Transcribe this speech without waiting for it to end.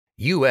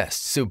U.S.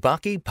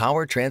 Tsubaki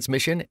Power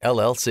Transmission,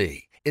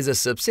 LLC, is a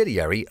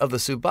subsidiary of the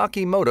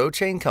Tsubaki Moto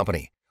Chain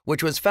Company,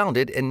 which was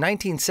founded in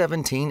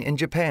 1917 in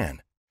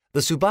Japan.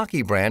 The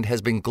Tsubaki brand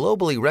has been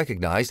globally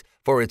recognized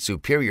for its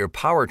superior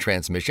power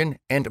transmission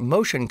and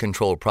motion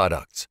control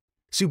products.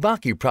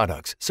 Tsubaki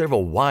products serve a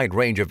wide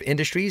range of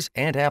industries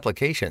and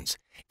applications,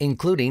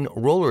 including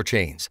roller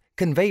chains,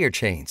 conveyor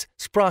chains,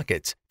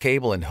 sprockets,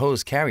 cable and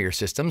hose carrier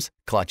systems,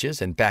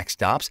 clutches and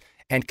backstops,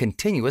 and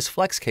continuous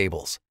flex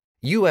cables.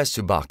 U.S.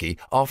 Tsubaki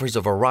offers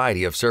a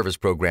variety of service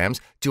programs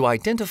to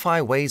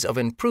identify ways of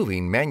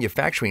improving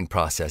manufacturing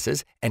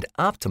processes and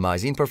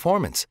optimizing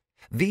performance.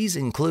 These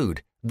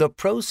include the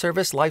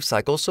ProService Life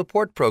Cycle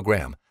Support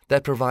program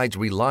that provides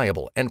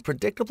reliable and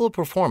predictable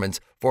performance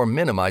for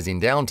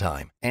minimizing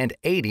downtime and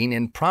aiding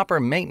in proper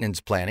maintenance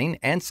planning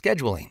and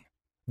scheduling.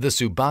 The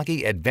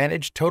Tsubaki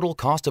Advantage Total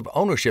Cost of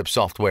Ownership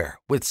software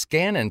with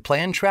scan and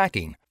plan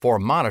tracking for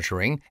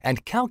monitoring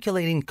and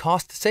calculating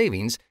cost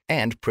savings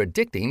and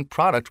predicting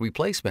product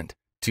replacement.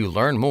 To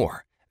learn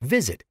more,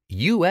 visit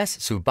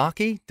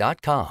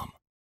ustsubaki.com.